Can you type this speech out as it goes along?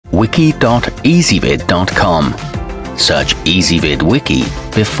wiki.ezvid.com. Search Ezvid Wiki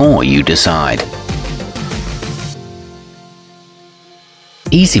before you decide.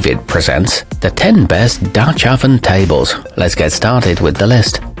 Ezvid presents the 10 best Dutch oven tables. Let's get started with the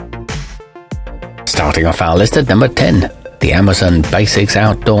list. Starting off our list at number 10. The Amazon Basics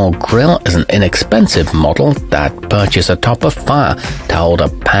Outdoor Grill is an inexpensive model that perches atop a fire to hold a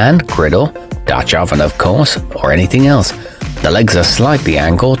pan, griddle, Dutch oven of course, or anything else. The legs are slightly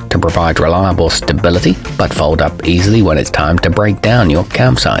angled to provide reliable stability, but fold up easily when it's time to break down your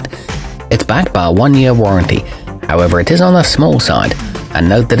campsite. It's backed by a 1-year warranty, however it is on the small side, and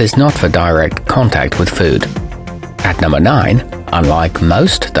note that it's not for direct contact with food. At number 9, unlike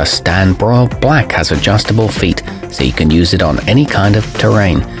most, the Stand Broil Black has adjustable feet, so you can use it on any kind of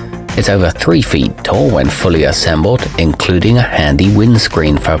terrain. It's over 3 feet tall when fully assembled, including a handy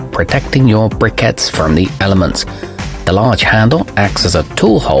windscreen for protecting your briquettes from the elements. The large handle acts as a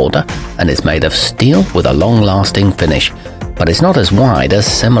tool holder and is made of steel with a long-lasting finish, but it's not as wide as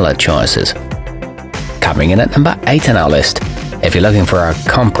similar choices. Coming in at number 8 on our list, if you're looking for a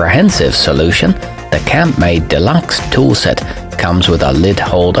comprehensive solution, the Camp-Made Deluxe tool set comes with a lid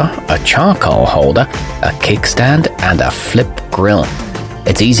holder, a charcoal holder, a kickstand, and a flip grill.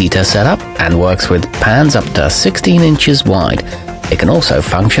 It's easy to set up and works with pans up to 16 inches wide. It can also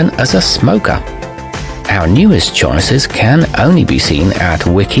function as a smoker. Our newest choices can only be seen at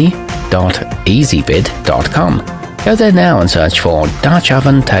wiki.ezvid.com. Go there now and search for Dutch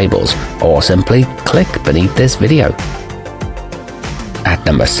oven tables, or simply click beneath this video. At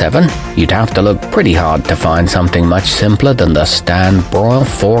number 7, you'd have to look pretty hard to find something much simpler than the Stand Broil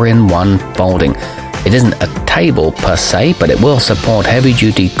 4-in-1 folding. It isn't a table per se, but it will support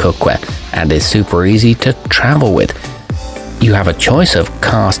heavy-duty cookware and is super easy to travel with. You have a choice of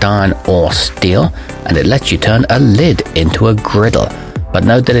cast iron or steel, and it lets you turn a lid into a griddle, but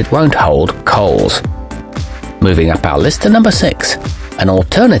note that it won't hold coals. Moving up our list to number 6. An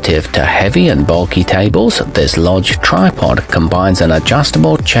alternative to heavy and bulky tables, this Lodge tripod combines an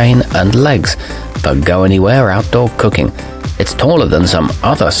adjustable chain and legs for go-anywhere outdoor cooking. It's taller than some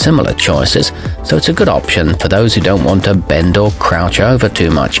other similar choices, so it's a good option for those who don't want to bend or crouch over too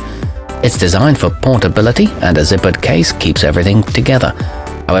much. It's designed for portability, and a zippered case keeps everything together.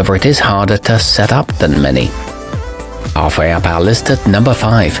 However, it is harder to set up than many. Halfway up our list at number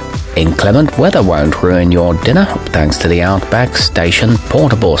 5. Inclement weather won't ruin your dinner thanks to the Outback Station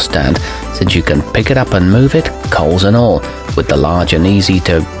portable stand, since you can pick it up and move it, coals and all, with the large and easy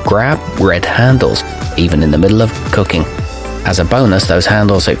to grab red handles, even in the middle of cooking. As a bonus, those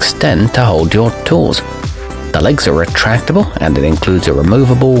handles extend to hold your tools. The legs are retractable and it includes a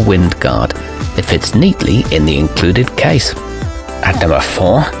removable wind guard. It fits neatly in the included case. At number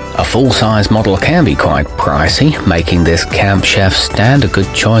 4, a full-size model can be quite pricey, making this Camp Chef stand a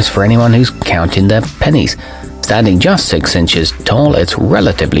good choice for anyone who's counting their pennies. Standing just 6 inches tall, it's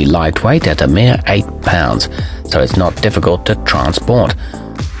relatively lightweight at a mere 8 pounds, so it's not difficult to transport.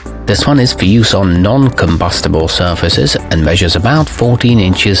 This one is for use on non-combustible surfaces and measures about 14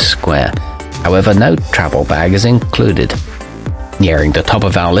 inches square. However, no travel bag is included. Nearing the top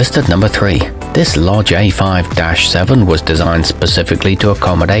of our list at number 3. This Lodge A5-7 was designed specifically to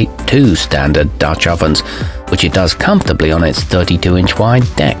accommodate 2 standard Dutch ovens, which it does comfortably on its 32-inch wide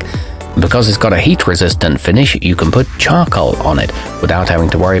deck. And because it's got a heat-resistant finish, you can put charcoal on it without having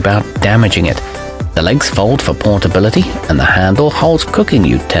to worry about damaging it. The legs fold for portability, and the handle holds cooking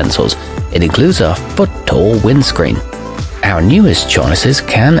utensils. It includes a foot-tall windscreen. Our newest choices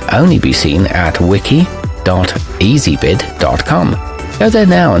can only be seen at wiki.ezvid.com. Go there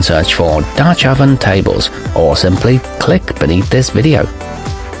now and search for Dutch oven tables, or simply click beneath this video.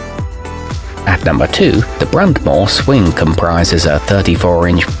 At number 2, the Bruntmore Swing comprises a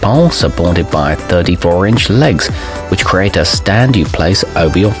 34-inch pole supported by 34-inch legs, which create a stand you place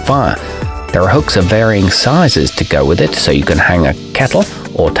over your fire. There are hooks of varying sizes to go with it, so you can hang a kettle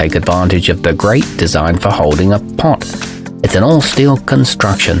or take advantage of the grate designed for holding a pot. It's an all-steel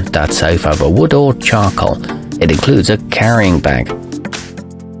construction that's safe over wood or charcoal. It includes a carrying bag.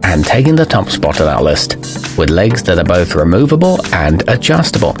 And taking the top spot on our list, with legs that are both removable and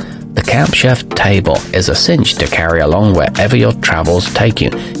adjustable, the Camp Chef table is a cinch to carry along wherever your travels take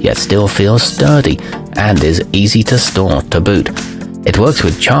you, yet still feels sturdy and is easy to store to boot. It works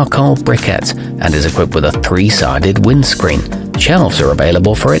with charcoal briquettes and is equipped with a 3-sided windscreen. Shelves are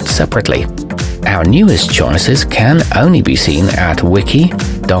available for it separately. Our newest choices can only be seen at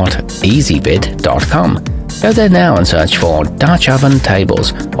wiki.ezvid.com. Go there now and search for Dutch oven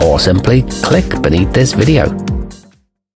tables, or simply click beneath this video.